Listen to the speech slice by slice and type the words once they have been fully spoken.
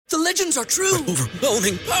The legends are true.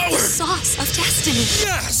 Overwhelming power! Sauce of destiny.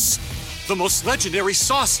 Yes! The most legendary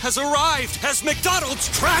sauce has arrived as McDonald's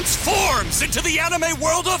transforms into the anime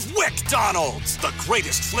world of WickDonald's. The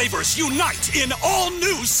greatest flavors unite in all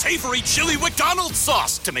new savory chili McDonald's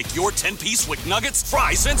sauce to make your 10-piece Wick Nuggets,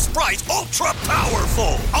 fries, and Sprite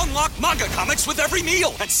ultra-powerful. Unlock manga comics with every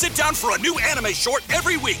meal and sit down for a new anime short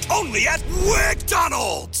every week only at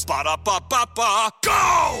WickDonald's. Ba-da-ba-ba-ba,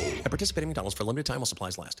 go! At participating McDonald's for a limited time while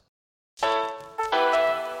supplies last.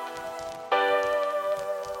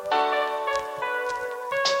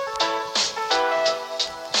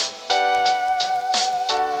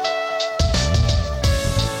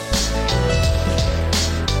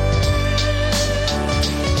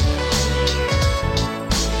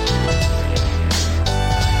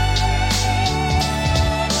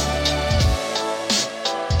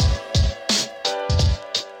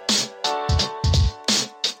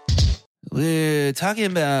 We're talking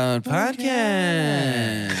about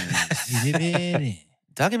podcasts.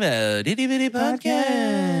 Talking about itty bitty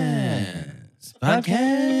podcasts.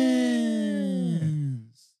 Podcasts.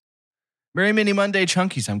 Merry Mini Monday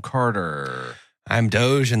Chunkies. I'm Carter. I'm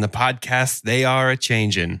Doge, and the podcasts, they are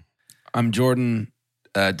a-changin'. I'm Jordan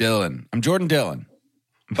Dillon. I'm Jordan Dillon.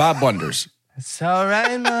 Bob Wonders. It's all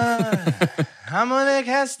right, man. I'm on the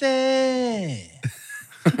casting.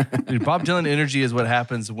 Dude, Bob Dylan energy is what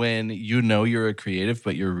happens when you know you're a creative,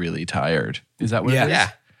 but you're really tired. Is that what it is?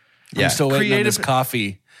 Yeah. I'm still waiting on this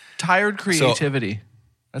coffee. Tired creativity.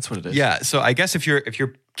 That's what it is. Yeah, so I guess if you're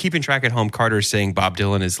keeping track at home, Carter's saying Bob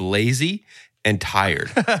Dylan is lazy and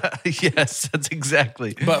tired. Yes, that's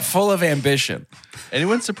exactly. But full of ambition.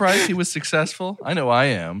 Anyone surprised he was successful? I know I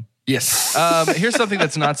am. Yes. Here's something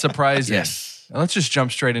that's not surprising. Yes. Let's just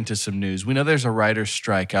jump straight into some news. We know there's a writer's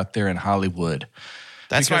strike out there in Hollywood.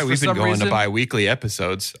 That's Because why we've for been some going reason- to bi-weekly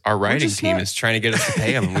episodes. Our writing just team not- is trying to get us to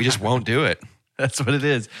pay them, and we just won't do it. That's what it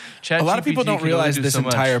is. A lot of people ChatGPT don't can realize only do this so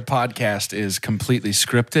much. entire podcast is completely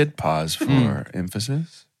scripted. Pause for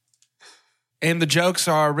emphasis. And the jokes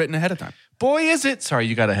are written ahead of time. Boy, is it. Sorry,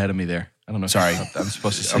 you got ahead of me there. I don't know. Sorry. I'm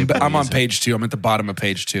supposed to say. I'm on is it? page 2. I'm at the bottom of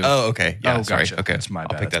page 2. Oh, okay. Yeah, Oh, sorry. gotcha. Okay, That's my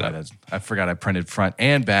bad. I'll pick that up. I forgot I printed front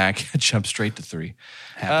and back. Jumped straight to 3.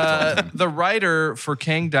 The writer for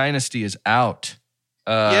Kang Dynasty is out.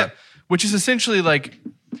 Which is essentially like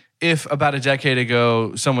if about a decade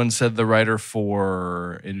ago someone said the writer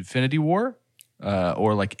for Infinity War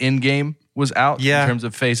or like Endgame was out in terms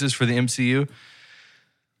of faces for the MCU.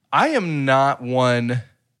 I am not one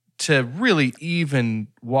to really even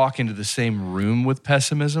walk into the same room with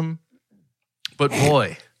pessimism. But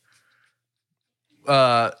boy,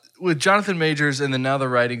 with Jonathan Majors and then now the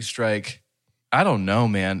writing strike, I don't know,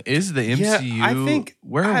 man. Is the MCU, I think,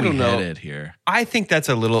 where are I we don't know. headed here? I think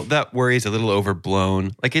that worry is a little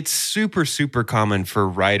overblown. Like, it's super, super common for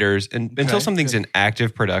writers, and until something's in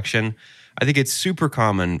active production, I think it's super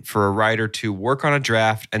common for a writer to work on a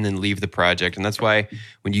draft and then leave the project. And that's why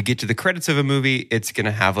when you get to the credits of a movie, it's going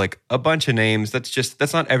to have like a bunch of names.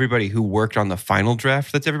 That's not everybody who worked on the final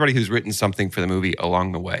draft. That's everybody who's written something for the movie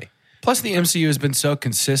along the way. Plus, the MCU has been so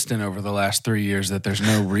consistent over the last 3 years that there's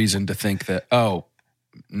no reason to think that, oh,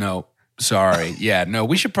 no, sorry. Yeah, no,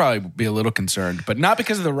 we should probably be a little concerned, but not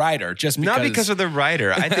because of the writer, just because. Not because of the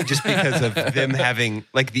writer. I think just because of them having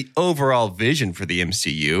like the overall vision for the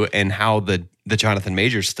MCU and how the Jonathan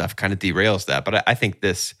Majors stuff kind of derails that. But I think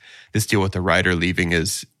this deal with the writer leaving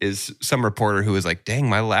is some reporter who was like, dang,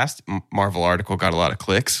 my last Marvel article got a lot of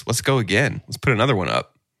clicks. Let's go again. Let's put another one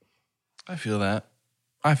up. I feel that.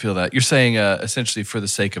 You're saying essentially for the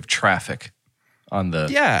sake of traffic on the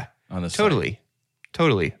on the site.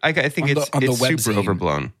 Totally. I think On it's the web super zine.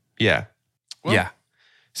 overblown. Yeah. Well, yeah.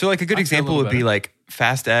 So like a good I feel a example little would be better. like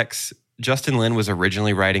Fast X. Justin Lin was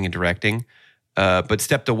originally writing and directing, but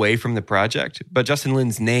stepped away from the project. But Justin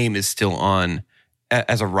Lin's name is still on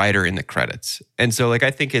as a writer in the credits. And so like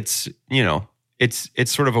I think it's,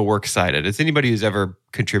 it's sort of a works cited. It's anybody who's ever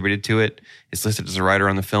contributed to it is listed as a writer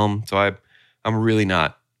on the film. So I'm really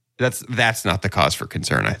not. That's not the cause for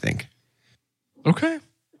concern, I think. Okay.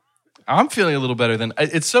 I'm feeling a little better than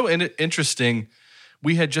it's so interesting.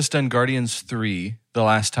 We had just done Guardians 3 the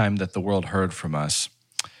last time that the world heard from us.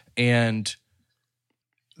 And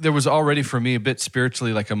there was already for me a bit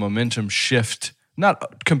spiritually like a momentum shift,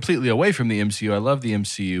 not completely away from the MCU. I love the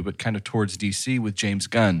MCU, but kind of towards DC with James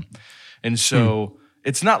Gunn. And so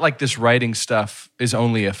it's not like this writing stuff is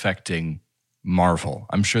only affecting Marvel.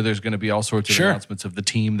 I'm sure there's going to be all sorts of announcements of the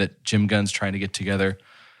team that Jim Gunn's trying to get together.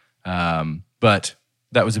 But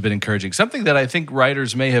that was a bit encouraging. Something that I think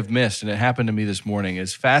writers may have missed, and it happened to me this morning,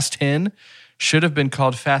 is Fast 10 should have been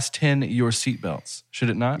called Fast 10 Your Seatbelts.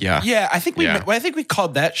 Should it not? Yeah. Yeah, I think we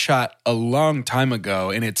called that shot a long time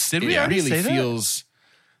ago, and it we already really say that? feels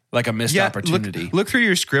like a missed opportunity. Look through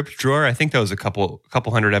your script drawer. I think that was a couple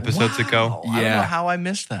hundred episodes ago. I don't know how I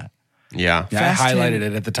missed that. Yeah. Yeah, Fast I highlighted 10.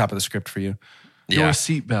 it at the top of the script for you. Your Yeah.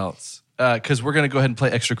 seatbelts. Because we're going to go ahead and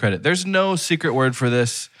play extra credit. There's no secret word for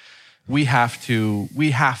this. We have to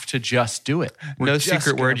just do it. We're No just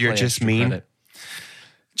secret gonna word, you're play just extra mean? credit.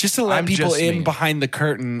 Just to let I'm people just in mean. behind the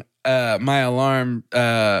curtain, my alarm,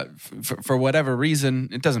 for whatever reason,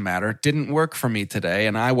 it doesn't matter, didn't work for me today.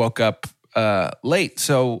 And I woke up late.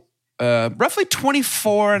 So roughly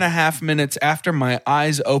 24 and a half minutes after my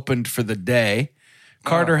eyes opened for the day,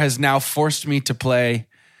 Carter has now forced me to play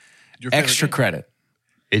Your favorite extra game. credit.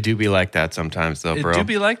 It do be like that sometimes, though, It bro. do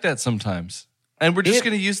be like that sometimes. And we're just It-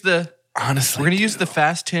 going to use the Honestly, we're going to use the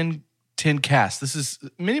Fast 10 cast. This is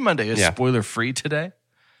Mini Monday is Yeah. spoiler free today.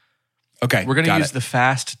 okay. We're going to got use it. the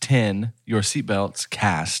Fast 10 Your Seatbelts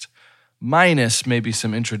cast minus maybe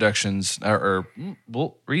some introductions or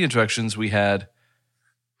reintroductions we had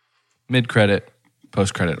mid credit,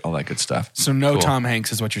 post credit, all that good stuff. So no Cool. Tom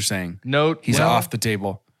Hanks is what you're saying. Note He's well, off the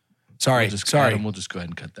table. Sorry, We'll just, sorry. Adam, we'll just go ahead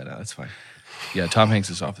and cut that out. That's fine. Yeah, Tom Hanks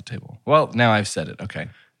is off the table. Well, now I've said it. Okay.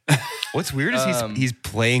 What's weird is he's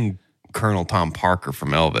playing Colonel Tom Parker from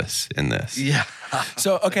Elvis in this. Yeah.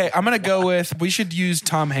 So okay, I'm gonna go with we should use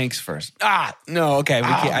Tom Hanks first. No, okay. We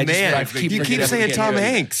can't, I Man, just, I keep you keep forgetting saying we Tom can't do it.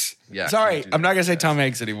 Hanks. Yeah. Sorry, I'm not gonna say Tom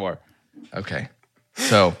Hanks anymore. Okay.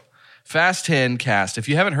 So, Fast 10 cast. If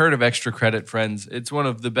you haven't heard of Extra Credit, friends, it's one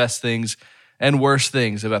of the best things and worst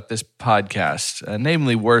things about this podcast.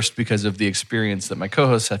 Namely, worst because of the experience that my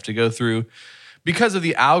co-hosts have to go through because of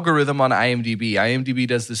the algorithm on IMDb. IMDb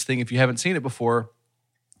does this thing, if you haven't seen it before,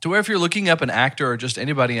 to where if you're looking up an actor or just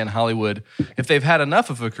anybody in Hollywood, if they've had enough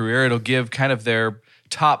of a career, it'll give kind of their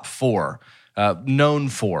top four. Known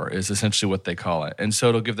for is essentially what they call it. And so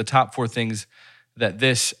it'll give the top four things that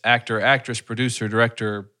this actor, actress, producer,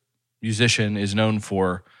 director, musician is known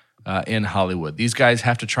for in Hollywood. These guys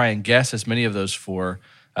have to try and guess as many of those four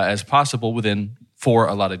as possible within 4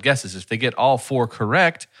 allotted guesses. If they get all 4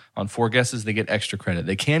 correct on 4 guesses, they get extra credit.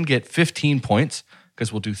 They can get 15 points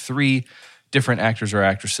because we'll do 3 different actors or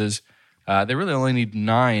actresses. They really only need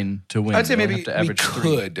 9 to win. I'd say They only maybe have to average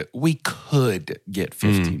 3. we could get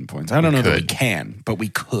 15 points. I don't know that we can, but we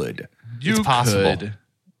could. You It's possible.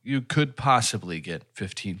 You could possibly get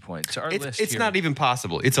 15 points. Our list It's here, not even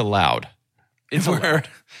possible. It's allowed. it's allowed.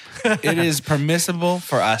 It is permissible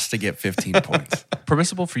for us to get 15 points.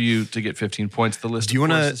 Permissible for you to get 15 points. The list. Do you of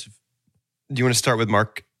wanna- course, is- Do you want to start with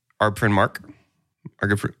Mark, our friend Mark? Our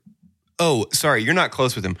good friend. Oh, sorry, you're not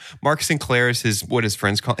close with him. Mark Sinclair is what his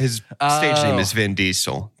friends call his stage name is Vin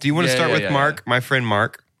Diesel. Do you want to Yeah, start yeah, with yeah, Mark, my friend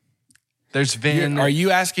Mark? There's Vin, Are you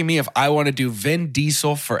asking me if I want to do Vin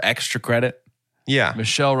Diesel for extra credit? Yeah.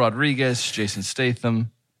 Michelle Rodriguez, Jason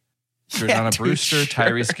Statham, Jordana dude, Brewster, sure.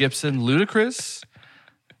 Tyrese Gibson, Ludacris,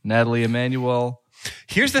 Natalie Emmanuel,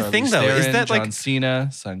 Here's the Charlize thing, though, is Theron, that John like Cena,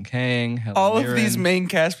 Sun Kang, Helen All of Mirren, these main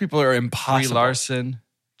cast people are Brie impossible. Larson,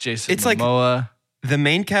 Jason It's like- Momoa, the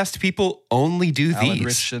main cast people only do Alan these?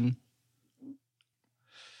 Ritchson.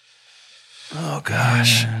 Oh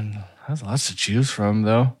gosh. Man, that's lots to choose from,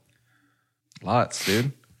 though. Lots,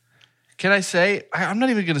 dude. Can I say? I'm not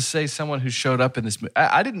even going to say someone who showed up in this movie.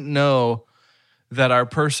 I didn't know that our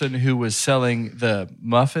person who was selling the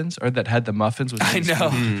muffins or that had the muffins was in I this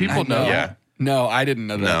know. movie. Do people I know. know? Yeah. No, I didn't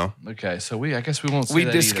know that. No. Okay, so I guess we won't say We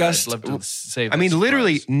that discussed- either. I'd love to save I mean, that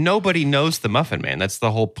literally, surprise. nobody knows the Muffin Man. That's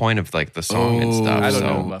the whole point of like the song and stuff. I don't so.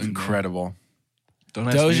 know. Muffin Man. Incredible. Don't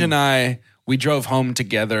ask Doge me. and I, we drove home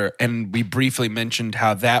together and we briefly mentioned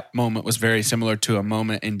how that moment was very similar to a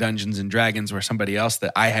moment in Dungeons and Dragons where somebody else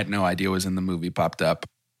that I had no idea was in the movie popped up.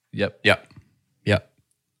 Yep. Yep. Yep.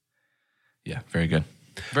 Yeah, very good.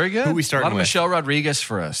 Very good. Who we starting A lot of with? Michelle Rodriguez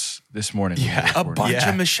for us this morning. Yeah. A bunch Yeah.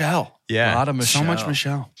 of Michelle. A Yeah. lot of Michelle. So much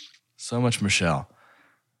Michelle. So much Michelle.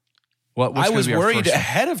 What's I gonna was be our worried first one?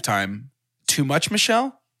 ahead of time. Too much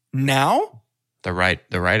Michelle? Now? The right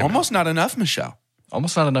amount. Almost not enough Michelle.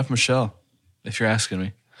 Almost not enough Michelle, if you're asking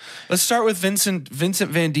me. Let's start with Vincent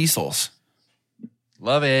Van Diesel's.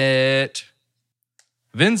 Love it.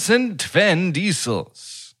 Vincent Van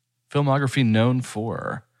Diesel's filmography known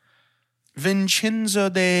for. Vincenzo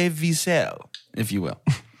de Visel, if you will.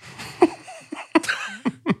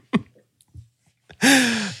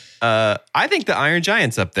 I think the Iron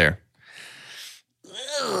Giant's up there.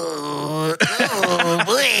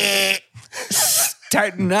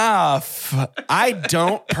 Tighten off. I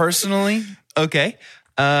don't personally. Okay.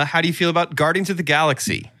 How do you feel about Guardians of the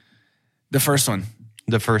Galaxy? The first one.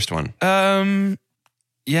 The first one.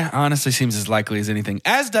 Yeah, Yeah, honestly seems as likely as anything.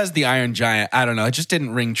 As does the Iron Giant. I don't know. It just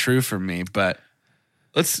didn't ring true for me, but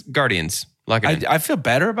Let's Guardians. Lock it in. I feel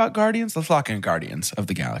better about Guardians. Let's lock in Guardians of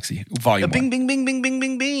the Galaxy. Volume Bing, 1. bing, bing, bing, bing,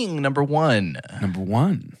 bing, bing. Number 1. Number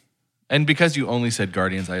 1. And because you only said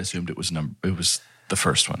Guardians, I assumed it was the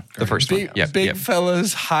first one. The first one. Yep, Big yep.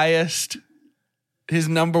 fella's highest. His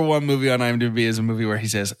number 1 movie on IMDb is a movie where he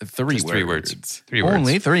says three Just words. 3 words.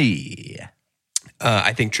 Only 3.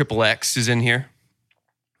 I think Triple X is in here.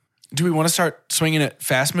 Do we want to start swinging at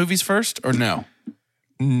fast movies first or no?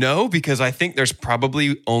 No, because I think there's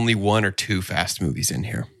probably only 1 or 2 fast movies in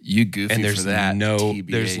here. You goofy And there's for that.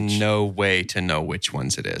 there's TBH. no way to know which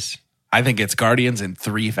ones it is. I think it's Guardians and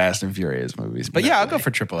 3 Fast and Furious movies. But yeah, I'll go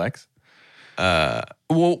for Triple X.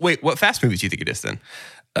 Well, wait, what fast movies do you think it is then?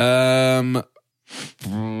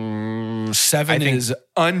 7 is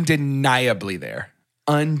undeniably there.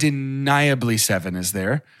 Undeniably 7 is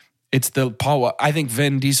there. It's the Paul. I think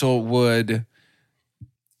Vin Diesel would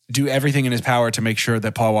do everything in his power to make sure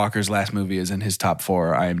that Paul Walker's last movie is in his top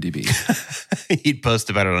 4 IMDb. He'd post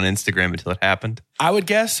about it on Instagram until it happened. I would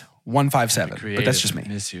guess 157, but that's just me.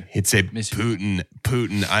 Miss you. He'd say, Miss you.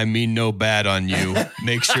 Putin, I mean no bad on you.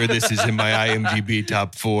 Make sure this is in my IMDb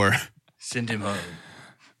top 4. Send him home.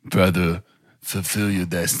 Brother, fulfill your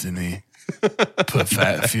destiny. Put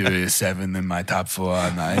Fat Furious 7 in my top 4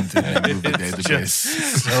 on the IMDb movie database.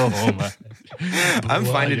 So much. I'm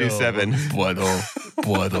fine to do 7.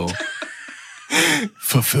 Puedo.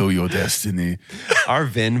 Fulfill your destiny. Our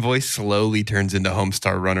Vin voice slowly turns into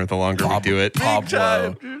Homestar Runner the longer we do it.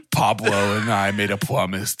 Pablo and I made a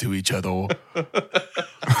promise to each other.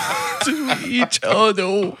 To each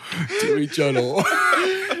other. To each other.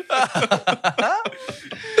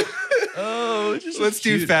 Oh, just Let's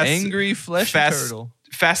do cute, fast. angry flesh turtle.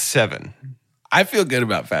 Fast 7. I feel good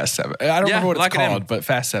about Fast 7. I don't remember what it's lock it in. called, but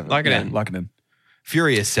Fast 7. Lock it in. Lock it in.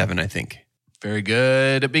 Furious 7, I think. Very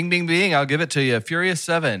good. Bing, bing, bing. I'll give it to you. Furious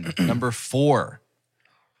 7, number 4.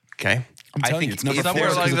 Okay. I'm telling you, it's number if 4. Somewhere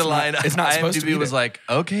there's- along the line, it's not supposed to IMDb be was there. like,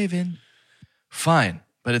 okay, Vin, fine,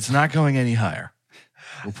 but it's not going any higher.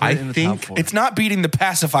 We'll put I it in the think top 4. It's not beating the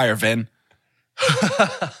pacifier, Vin.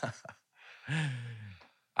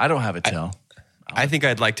 I don't have a tell. I think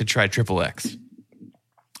I'd like to try Triple X.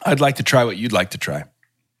 I'd like to try what you'd like to try.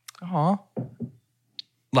 Aw.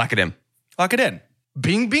 Lock it in. Lock it in.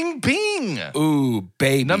 Bing, bing, bing. Ooh,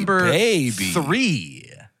 baby. Number baby.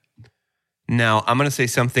 3. Now, I'm going to say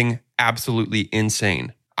something absolutely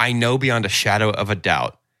insane. I know beyond a shadow of a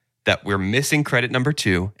doubt that we're missing credit number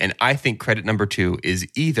 2, and I think credit number 2 is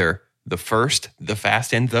either the first, The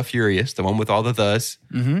Fast and the Furious, the one with all the thes,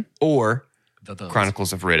 or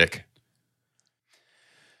Chronicles of Riddick.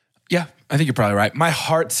 Yeah, I think you're probably right. My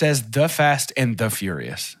heart says The Fast and the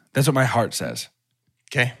Furious. That's what my heart says.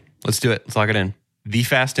 Okay, let's do it. Let's lock it in. The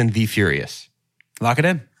Fast and the Furious. Lock it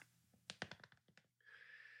in.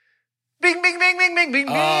 Bing, bing, bing, bing, bing, bing,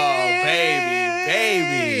 bing. Oh,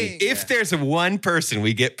 baby. If there's one person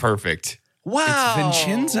we get perfect, Wow. It's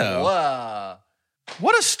Vincenzo. Wow.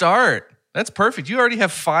 What a start. That's perfect. You already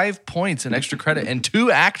have 5 points in extra credit and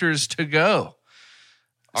 2 actors to go.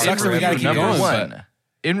 Sucks that we gotta keep number going, 1. but-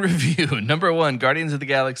 In review, number 1, Guardians of the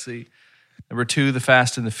Galaxy. Number 2, The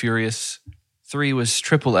Fast and the Furious. 3 was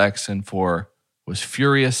Triple X, and 4 was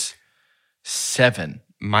Furious. 7.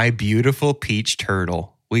 My Beautiful Peach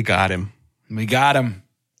Turtle. We got him. We got him.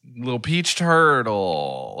 Little Peach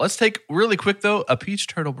Turtle. Let's take, really quick though, a Peach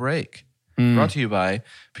Turtle break. Brought to you by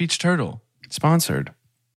Peach Turtle. Sponsored.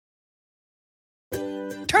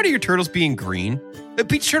 Tired of your turtles being green? The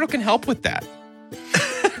Peach Turtle can help with that.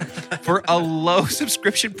 For a low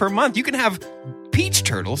subscription per month, you can have Peach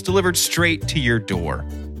Turtles delivered straight to your door.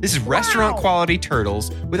 This is restaurant quality turtles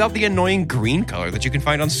without the annoying green color that you can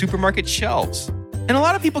find on supermarket shelves. And a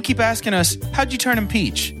lot of people keep asking us, how'd you turn him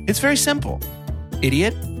peach? It's very simple.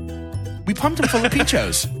 Idiot. We pumped him full of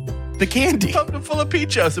Peachos. The candy. Pumped him full of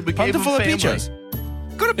Peachos and we Pumped gave him him full of family.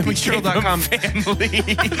 Peachos. Go to peachturtle.com.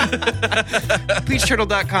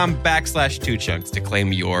 peachturtle.com/2chunks to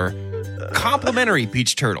claim your complimentary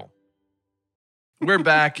Peach Turtle. We're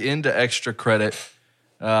back into extra credit.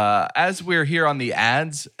 As we're here on the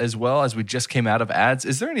ads, as well as we just came out of ads,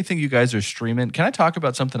 is there anything you guys are streaming? Can I talk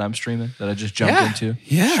about something I'm streaming that I just jumped into?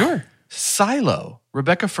 Yeah. Sure. Silo,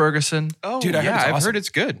 Rebecca Ferguson. Oh, Dude, I heard it's I've awesome. heard it's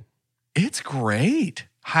good. It's great.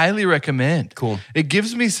 Highly recommend. Cool. It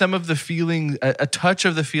gives me some of the feeling, a touch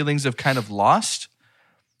of the feelings of kind of Lost,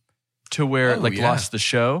 to where Lost the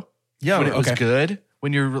show. Yeah, when it was okay. good.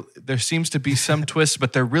 When there seems to be some twists,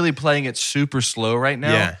 but they're really playing it super slow right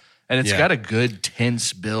now. Yeah. And it's Yeah. got a good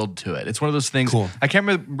tense build to it. It's one of those things. Cool. I can't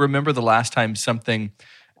remember the last time something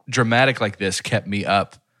dramatic like this kept me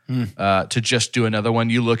up to just do another one.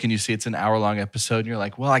 You look and you see it's an hour-long episode, and you're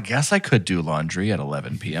like, well, I guess I could do laundry at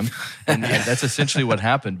 11 p.m. And that's essentially what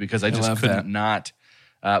happened because I just love couldn't that. not.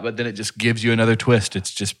 But then it just gives you another twist.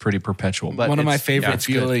 It's just pretty perpetual. But one of my it's- favorite it's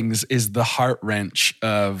good. feelings is the heart wrench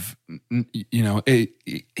of,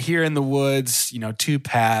 here in the woods, two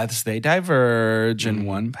paths, they diverge, and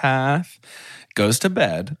one path goes to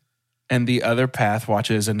bed, and the other path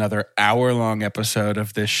watches another hour-long episode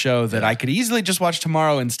of this show that I could easily just watch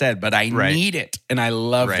tomorrow instead, but I Right. need it, and I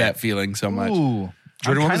love Right. that feeling so much. Ooh.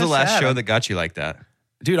 Jordan, I'm what was the kinda last sad. show that got you like that?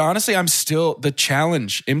 Dude, honestly, I'm still The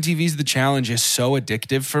Challenge. MTV's The Challenge is so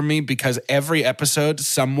addictive for me because every episode,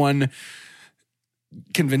 someone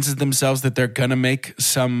convinces themselves that they're gonna make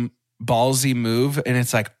some ballsy move, and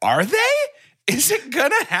it's like, are they? Is it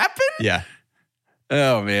gonna happen? Yeah.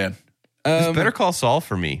 Oh man, It was Better Call Saul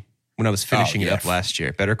for me when I was finishing it yeah. up last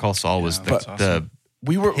year. Better Call Saul was that's the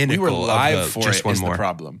we were pinnacle of live the for just it. one Is more. the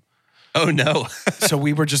problem? oh no. So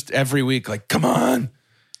we were just every week like, come on,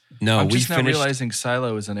 No, I'm we just now finished. realizing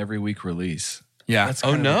Silo is an every week release. yeah, That's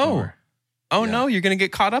Oh kind of a no. bummer. Oh no, you're going to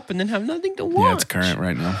get caught up and then have nothing to watch. yeah, it's current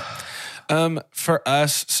right now. For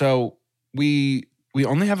us, so we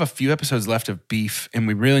only have a few episodes left of Beef, and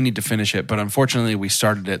we really need to finish it. But unfortunately, we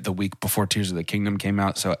started it the week before Tears of the Kingdom came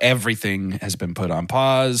out, so everything has been put on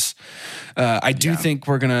pause. I do think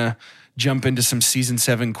we're gonna jump into some season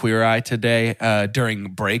 7 Queer Eye today during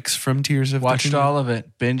breaks from Tears of the Watched Kingdom. all of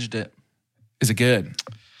it, binged it. Is it good?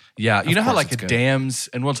 Yeah, you know how course like it's a good. dams,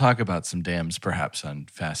 and we'll talk about some dams perhaps on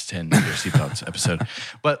Fast 10 Your Seatbelts episode.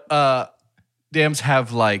 But dams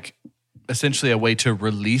have like essentially a way to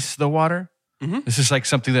release the water. This is like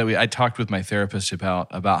something that I talked with my therapist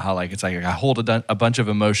about how like it's like I hold a bunch of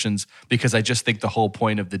emotions because I just think the whole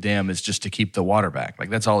point of the dam is just to keep the water back.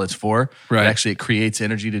 Like that's all it's for. Right. But actually, it creates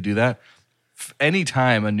energy to do that.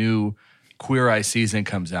 Anytime a new Queer Eye season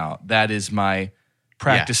comes out, that is my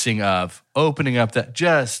practicing of opening up that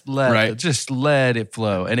just let it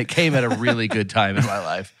flow. And it came at a really good time in my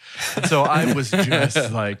life. And so I was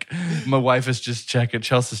just like, my wife is just checking,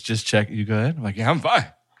 Chelsea's just checking. You go ahead? I'm like, yeah, I'm fine.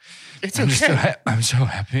 It's I'm so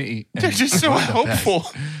happy. They're just so hopeful.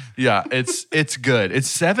 Yeah, it's good. It's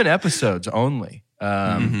 7 episodes only.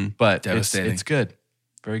 But Devastating. it's good.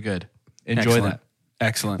 Very good. Enjoy Excellent.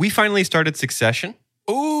 Excellent. We finally started Succession.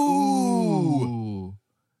 Ooh.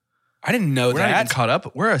 I didn't know We're not even that. caught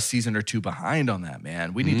up. We're a season or 2 behind on that,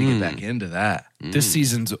 man. We need to get back into that. This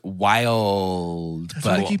season's wild. That's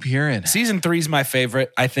what I keep hearing. Season 3 is my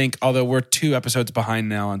favorite, I think, although we're 2 episodes behind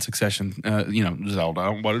now on Succession.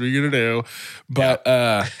 Zelda, what are you going to do? But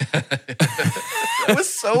That was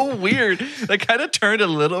so weird. That kind of turned a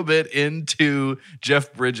little bit into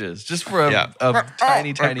Jeff Bridges, just for a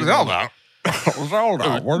tiny moment. Zelda,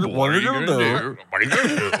 what are you going to do? What are you going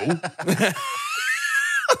to do?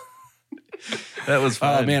 That was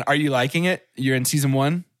fun. Oh, man. Are you liking it? You're in season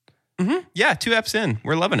 1? Yeah, 2 eps in.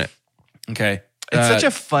 We're loving it. Okay. It's such a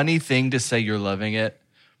funny thing to say you're loving it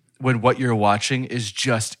when what you're watching is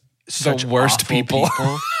just such worst awful people.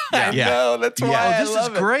 Yeah. No, that's why Oh, I this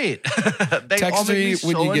love is it. great. They all Text make me so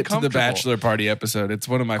when you get to the uncomfortable. bachelor party episode. It's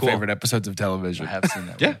one of my favorite episodes of television. I have seen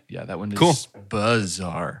that one. Yeah, that one is Cool.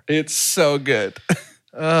 bizarre. It's so good.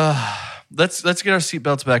 Let's get our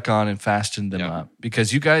seatbelts back on and fasten them up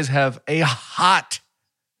because you guys have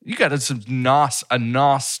you got a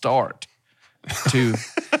nos start to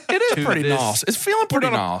It is pretty nice. It's feeling pretty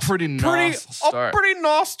nice. pretty nos start. pretty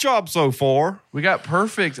nice job so far. We got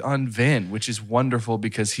perfect on Vin, which is wonderful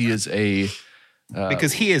because he is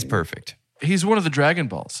Because he is perfect. he's one of the Dragon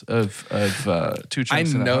Balls of Two Chunks. I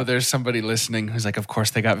and a know Half. there's somebody listening who's like, of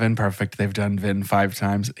course they got Vin perfect. They've done Vin 5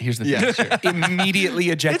 times. Here's the thing. Immediately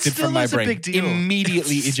ejected still from my is a brain. big deal.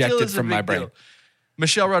 Immediately It still ejected is a from my big brain. deal.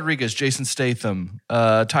 Michelle Rodriguez, Jason Statham,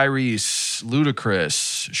 Tyrese,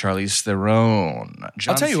 Ludacris, Charlize Theron,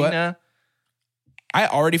 John I'll tell you what. Cena. I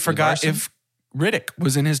already forgot Larson? if Riddick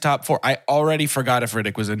was in his top 4. I already forgot if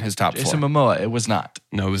Riddick was in his top 4. Jason Momoa. It was not.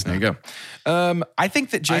 No, it was There not. you go. I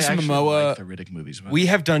think that Jason I actually Momoa. like the Riddick movies. We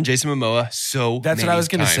have done Jason Momoa so That's what many I was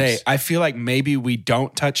going to say. times. I feel like maybe we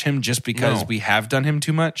don't touch him just because No. we have done him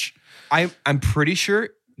too much. I'm pretty sure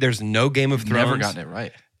there's no Game of Thrones. never gotten it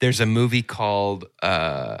right. There's a movie called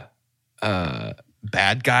Bad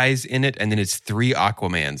Guys in it, and then it's 3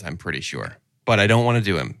 Aquamans, I'm pretty sure. But I don't want to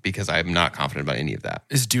do him because I'm not confident about any of that.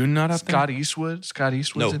 Is Dune not up Scott Eastwood. Scott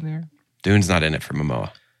Eastwood's No. in there. Dune's not in it for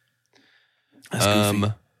Momoa.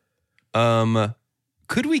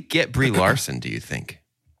 Could we get Brie Larson, do you think?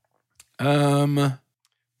 there?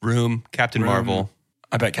 Room, Captain Marvel.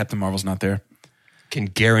 I bet Captain Marvel's not there. Can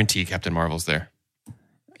guarantee Captain Marvel's there.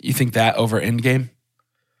 You think that over Endgame?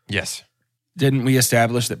 Yes. Didn't we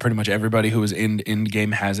establish that pretty much everybody who was in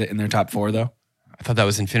Endgame has it in their top 4, though? I thought that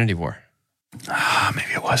was Infinity War.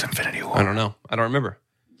 Maybe it was Infinity War. I don't know. I don't remember.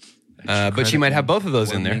 But she might have both of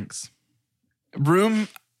those in there. Room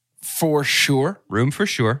for sure. Room for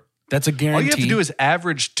sure. That's a guarantee. All you have to do is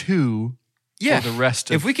average 2 Yeah. for the rest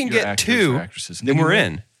of if we can your get actors 2, or actresses. then we're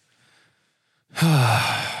in.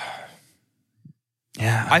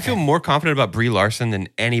 Yeah. I feel more confident about Brie Larson than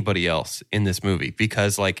anybody else in this movie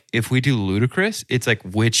because, like, if we do Ludacris, it's like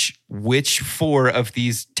which 4 of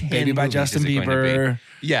these 10 Baby by movies Justin is it going to Bieber.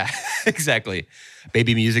 be? Yeah, exactly.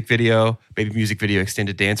 Baby music video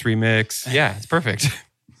extended dance remix. Yeah, it's perfect.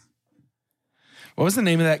 What was the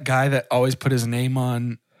name of that guy that always put his name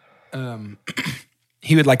on?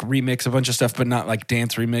 He would like remix a bunch of stuff, but not like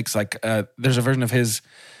dance remix. Like there's a version of his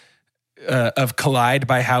of Collide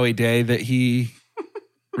by Howie Day that he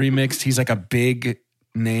remixed. He's like a big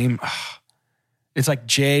name. It's like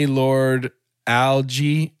J. Lord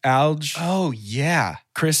Alge. Oh yeah,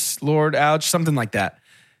 Chris Lord Alge, something like that.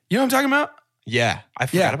 You know what I'm talking about? yeah. I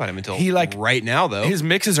forgot about him until he like right now though. His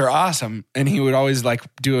mixes are awesome, and he would always like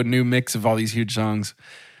do a new mix of all these huge songs.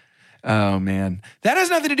 Oh man, that has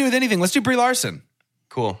nothing to do with anything. Let's do Brie Larson.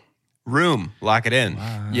 Cool. Room, lock it in.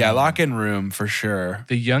 Yeah, lock in Room for sure.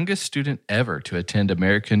 The youngest student ever to attend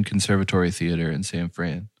American Conservatory Theater in San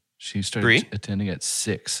Fran. She started Brie? attending at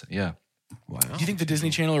 6. Yeah. Wow. Do you think the Disney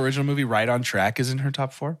Channel original movie Right on Track is in her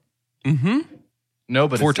top 4? Mm-hmm. No,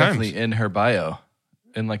 but 4 it's times. definitely in her bio,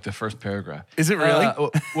 in like the first paragraph. Is it really?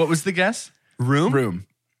 What was the guess? Room. Room.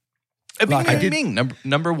 Bing, I bing, bing.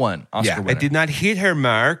 Number 1, Oscar Yeah, I winner. I did not hit her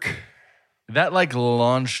mark. That like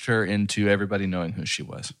launched her into everybody knowing who she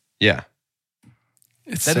was. Yeah.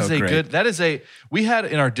 It's That so is a great. good. That is a. We had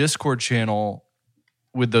in our Discord channel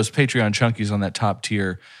with those Patreon chunkies on that top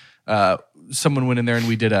tier. Someone went in there and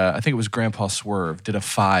we did I think it was Grandpa Swerve did a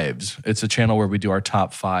 5s. It's a channel where we do our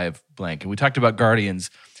top 5 blank, and we talked about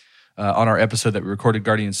Guardians on our episode that we recorded,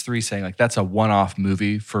 Guardians 3, saying like that's a one-off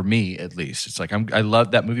movie for me at least. It's like I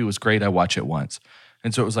love that movie, was great. I watch it once,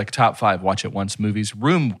 and so it was like top 5 watch it once movies.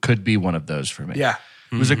 Room could be one of those for me. Yeah.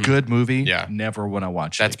 It was a good movie. Yeah. Never want to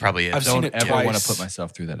watch it. That's probably it. I've Don't seen it ever want twice. to put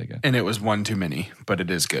myself through that again. And it was one too many, but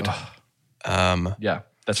it is good. Yeah,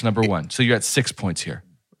 that's number 1. So you're at 6 points here.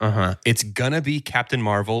 Uh-huh. It's gonna be Captain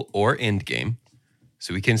Marvel or Endgame.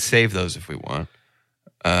 So we can save those if we want.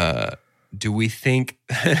 Do we think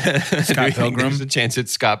Pilgrim? There's a chance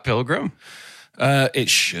it's Scott Pilgrim? It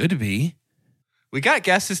should be. We got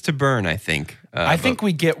guesses to burn, I think. I think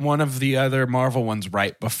we get one of the other Marvel ones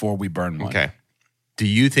right before we burn one. Okay. Do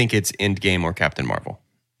you think it's Endgame or Captain Marvel?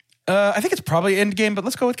 I think it's probably Endgame, but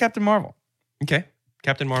let's go with Captain Marvel. Okay.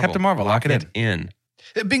 Captain Marvel. Captain Marvel, lock it in.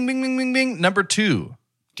 Bing, bing, bing, bing, bing. Number 2.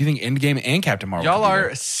 Do you think Endgame and Captain Marvel? Y'all could be are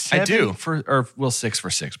there? 7 do. for, or well, 6 for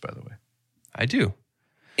 6, by the way. I do.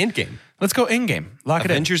 Endgame. Let's go Endgame. Lock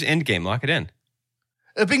Avengers Endgame. Lock it in.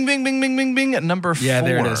 Bing, bing, bing, bing, bing, bing. At number 4. it in. Yeah,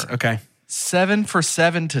 there it is. Okay. 7 for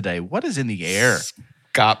 7 today. What is in the air?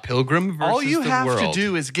 Scott Pilgrim versus All you the have world. to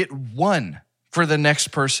do is get 1 for the next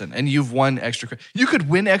person, and you've won extra credit. You could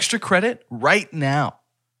win extra credit right now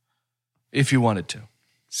if you wanted to.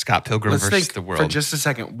 Scott Pilgrim Let's versus think the world. for just a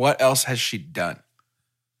second. What else has she done?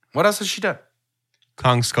 What else has she done?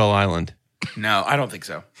 Kong Skull Island. No, I don't think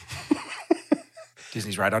so.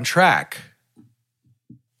 Disney's Right on Track.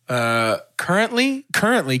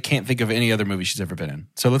 Currently can't think of any other movie she's ever been in.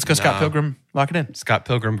 So let's go Scott No. Pilgrim. Lock it in. Scott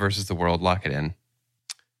Pilgrim versus the world. Lock it in.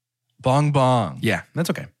 Bong bong. Yeah, that's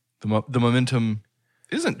okay. The momentum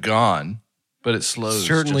isn't gone, but it slows.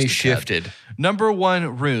 Certainly just a tad. shifted. Number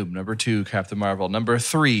 1, Room. Number 2, Captain Marvel. Number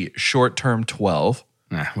 3, Short Term 12.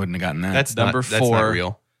 Nah, wouldn't have gotten that. That's Number not, that's not 4,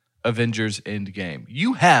 real. Avengers Endgame.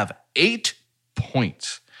 You have 8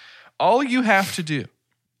 points. All you have to do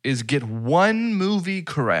is get 1 movie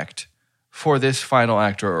correct for this final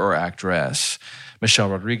actor or actress. Michelle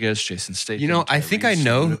Rodriguez, Jason Statham. You know, I think I Tyrese,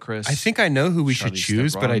 know. Ludacris, I think I know who we should Charlize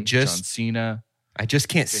choose, but Theron, John Cena. I just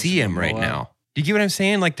can't see Jason him right Momoa. now. Do you get what I'm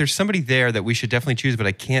saying? Like, there's somebody there that we should definitely choose, but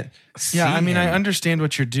I can't see yeah, I mean, I him. understand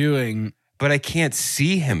what you're doing. But I can't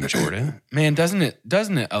see him, Jordan. Man, doesn't it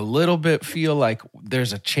a little bit feel like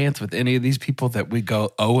there's a chance with any of these people that we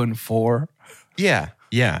go 0-4? Yeah,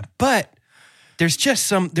 yeah. But there's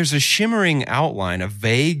a shimmering outline, a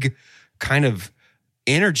vague kind of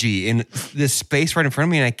energy in this space right in front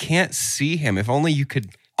of me, and I can't see him. If only you could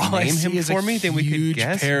All I name see him is for a me, then we could huge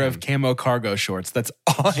guess pair him. of camo cargo shorts. That's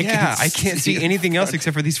all I Yeah, can I can't see in anything else front.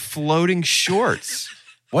 except for these floating shorts.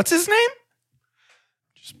 What's his name?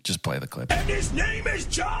 Just play the clip. And his name is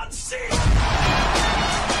John Cena.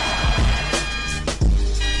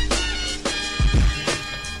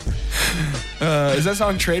 Is that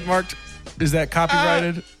song trademarked? Is that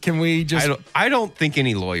copyrighted? Can we just? I don't think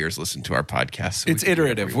any lawyers listen to our podcast. So It's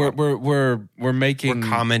iterative. We're making.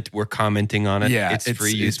 We're commenting on it. Yeah, it's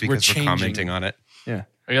free use we're because we're changing. commenting on it. Yeah.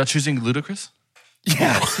 Are y'all choosing Ludacris?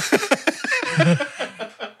 Yeah.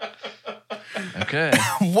 Okay.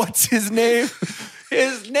 What's his name?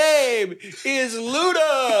 His name is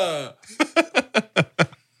Luda.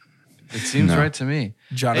 It seems right to me.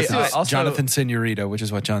 Jonathan, Hey, also- Jonathan Senorita, which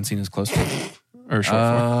is what John Cena's close to, or short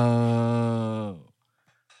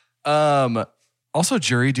for. Also,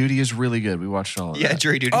 Jury Duty is really good. We watched all of Yeah, that.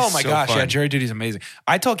 jury duty. Oh my gosh, fun. yeah, Jury Duty's amazing.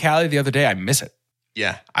 I told Callie the other day I miss it.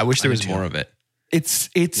 Yeah, I wish there was do more too. of it. It's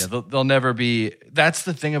Yeah, they'll never be. That's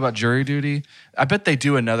the thing about Jury Duty. I bet they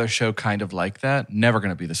do another show kind of like that. Never going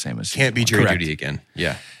to be the same as Can't be season jury Correct. duty again. Yeah.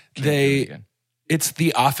 one. Can't do it they. again. It's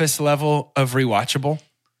the Office level of rewatchable.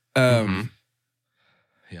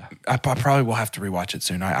 Yeah. I probably will have to rewatch it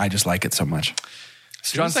soon. I just like it so much.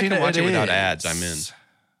 John Cena, I can watch it without ads. I'm in.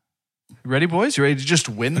 Ready, boys? You ready to just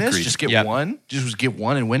win this? Agreed. Just get Yep. one? Just get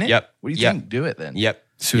one and win it? Yep. What do you Yep. think? Do it then. Yep.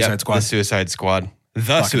 Suicide Yep. Squad. The Suicide Squad. The Lock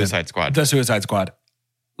it in. Suicide Squad. The Suicide Squad.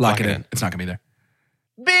 Lock it in. It's not gonna be there.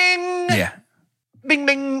 Bing! Yeah. Bing,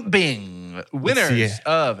 bing, bing. see Winners it.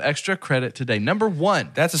 of extra credit today. Number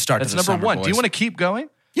one. That's a start That's to the number summer, one. boys. Do you want to keep going?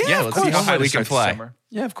 Yeah, let's see how high we can fly.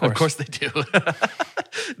 Yeah, of course. Of course they do.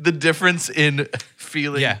 The difference in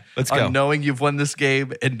feeling Yeah, let's on go. knowing you've won this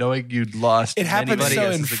game and knowing you'd lost. It happens many so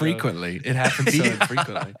guesses ago. infrequently. It happens so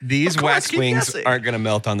infrequently. These Of course, wax keep wings guessing. aren't going to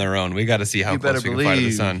melt on their own. We got to see how You close better we can fly to the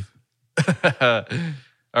believe. sun.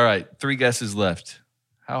 All right, 3 guesses left.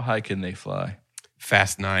 How high can they fly?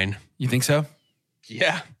 Fast 9. You think so?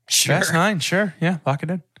 Yeah, sure. Fast 9, sure. Yeah, lock it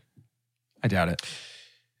in. I doubt it.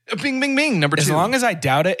 Bing, bing, bing. Number 2. As long as I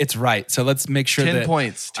doubt it, it's right. So let's make sure 10 that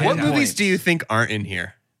points. 10 What movies points. do you think aren't in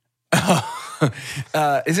here?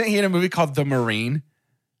 Isn't he in a movie called The Marine?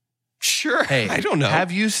 Sure. Hey, I don't know.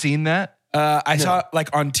 Have you seen that? I saw it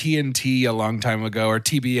like on TNT a long time ago, or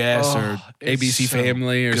TBS, Oh, or it's ABC so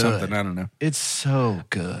Family, or good. something. I don't know. It's so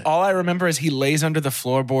good. All I remember is he lays under the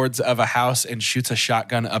floorboards of a house and shoots a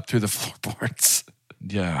shotgun up through the floorboards.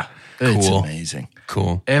 Yeah. It's Cool. amazing.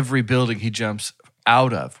 Cool. Every building he jumps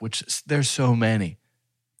out of, which there's so many,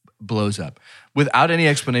 blows up without any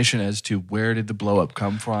explanation as to where did the blow up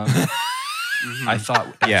come from. I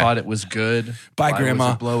thought it was good. Bye, Why Grandma.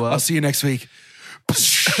 was it blow up? I'll see you next week.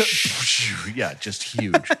 Yeah, just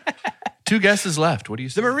huge. 2 guesses left. What do you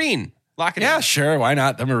say? The Marine. Lock it Yeah, in. sure. Why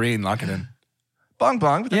not? The Marine. Lock it in. Bong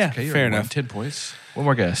bong, but that's Yeah, okay. You're fair at enough. 10 points. One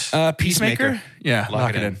more guess. Peacemaker? Yeah,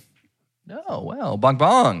 lock it in. Oh, well, bong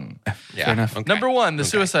bong. Yeah. Fair enough. Okay. Number 1, The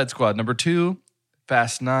Suicide Squad. Number 2,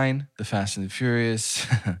 Fast 9, The Fast and the Furious.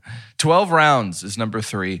 12 Rounds is number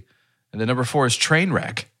 3. And then number 4 is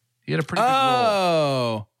Trainwreck. He had a pretty big role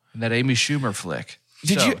Oh. in that Amy Schumer flick.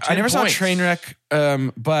 Did So, you? I 10 never saw points.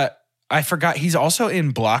 Trainwreck, but I forgot he's also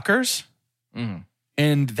in Blockers. Mhm.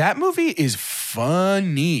 And that movie is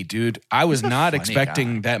funny, dude. I was He's a not funny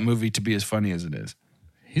expecting guy. that movie to be as funny as it is.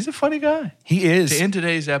 He's a funny guy. He is. To end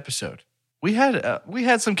today's episode, we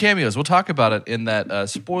had some cameos. We'll talk about it in that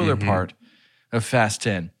spoiler part of Fast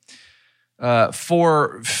 10.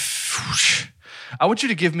 I want you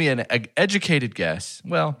to give me an educated guess.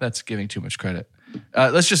 Well, that's giving too much credit.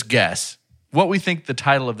 Let's just guess what we think the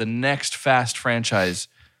title of the next Fast franchise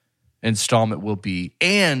installment will be,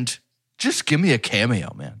 and just give me a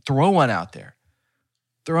cameo, man. Throw one out there.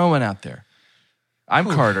 I'm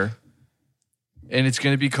Carter, and it's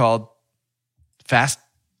going to be called Fast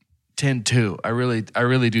 10 2. I really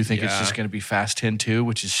do think it's just going to be Fast 10 2,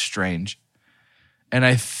 which is strange. And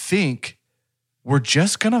I think we're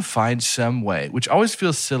just going to find some way, which always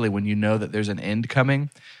feels silly when you know that there's an end coming,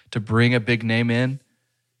 to bring a big name in.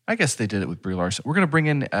 I guess they did it with Brie Larson. We're going to bring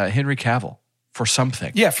in Henry Cavill for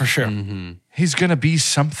something. yeah, for sure. He's going to be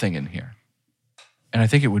something in here. And I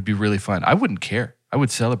think it would be really fun. I wouldn't care. I would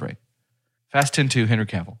celebrate. Fast 10 2, Henry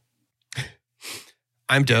Cavill.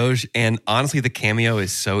 I'm Doge, and honestly, the cameo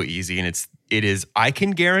is so easy, and it is. I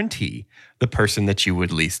can guarantee the person that you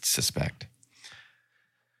would least suspect.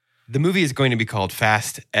 The movie is going to be called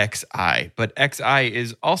Fast XI, but XI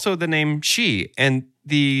is also the name Xi, and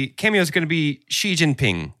the cameo is going to be Xi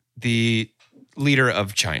Jinping, the leader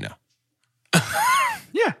of China.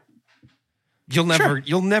 Yeah.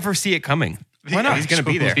 You'll never see it coming. Why not? He's going to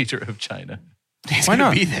be there. Leader of China. He's Why going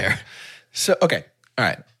not? to be there. So, okay. All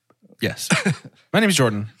right. Yes. My name is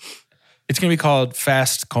Jordan. It's going to be called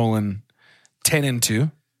Fast 10 and 2.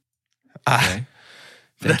 Okay. Thank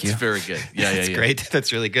That's you. very good. Yeah, That's great.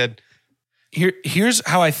 That's really good. Here's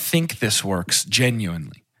how I think this works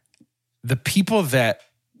genuinely. The people that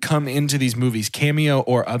come into these movies, cameo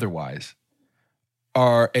or otherwise,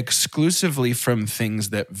 are exclusively from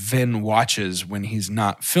things that Vin watches when he's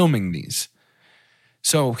not filming these.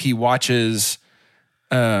 So he watches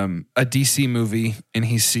a DC movie and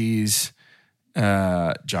he sees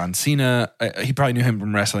John Cena. He probably knew him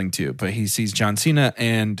from wrestling too, but he sees John Cena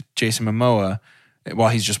and Jason Momoa while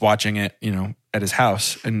he's just watching it, at his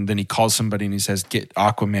house. And then he calls somebody and he says, "Get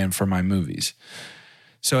Aquaman for my movies."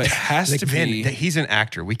 So it has to be. He's an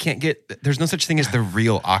actor. We can't get. There's no such thing as the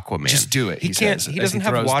real Aquaman. Just do it. He can't. says, He as doesn't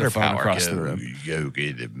have throws water the phone power. across the room. Go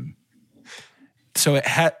get him. So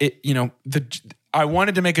I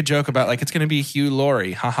wanted to make a joke about it's going to be Hugh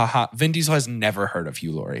Laurie. Ha ha ha. Vin Diesel has never heard of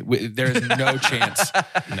Hugh Laurie. There is no chance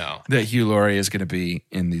that Hugh Laurie is going to be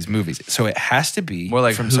in these movies. So it has to be More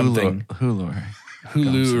like from something.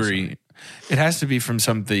 Hulu. It has to be from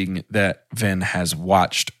something that Vin has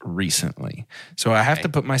watched recently. So I have to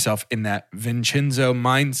put myself in that Vincenzo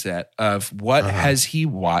mindset of what has he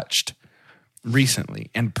watched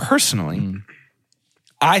recently. And personally,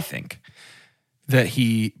 I think that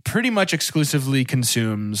he pretty much exclusively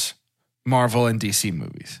consumes Marvel and DC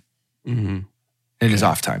movies in his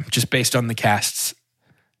off time, just based on the casts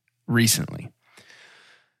recently.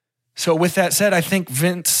 So with that said, I think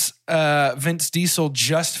Vince Diesel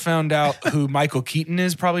just found out who Michael Keaton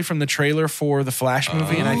is, probably from the trailer for the Flash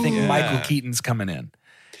movie, and I think Michael Keaton's coming in,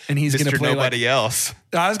 and he's going to play nobody else.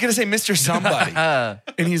 I was going to say Mr. Somebody,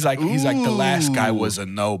 and he's like the last guy was a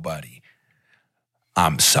nobody.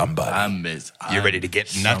 I'm somebody. You're ready to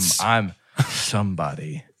get nuts. I'm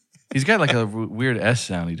somebody. He's got like a weird S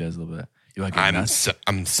sound. He does a little bit. You like I'm nuts?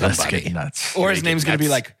 I'm somebody. Let's get nuts. Or his name's going to be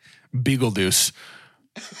like Beagledeuce.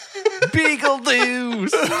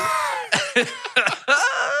 Beagledeuce.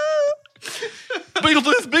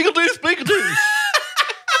 Beagledeuce.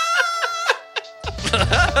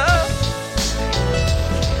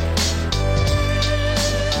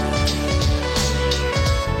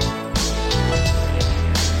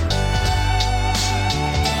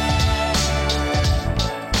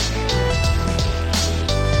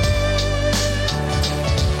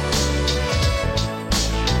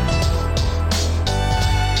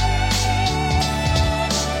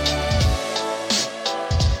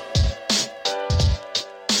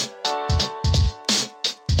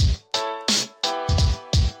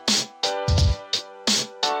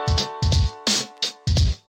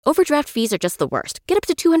 Overdraft fees are just the worst. Get up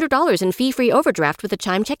to $200 in fee-free overdraft with a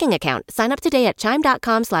Chime checking account. Sign up today at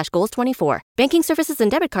chime.com/goals24. Banking services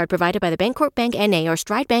and debit card provided by the Bancorp Bank N.A. or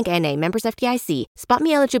Stride Bank N.A. Members FDIC. Spot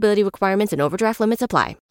me eligibility requirements and overdraft limits apply.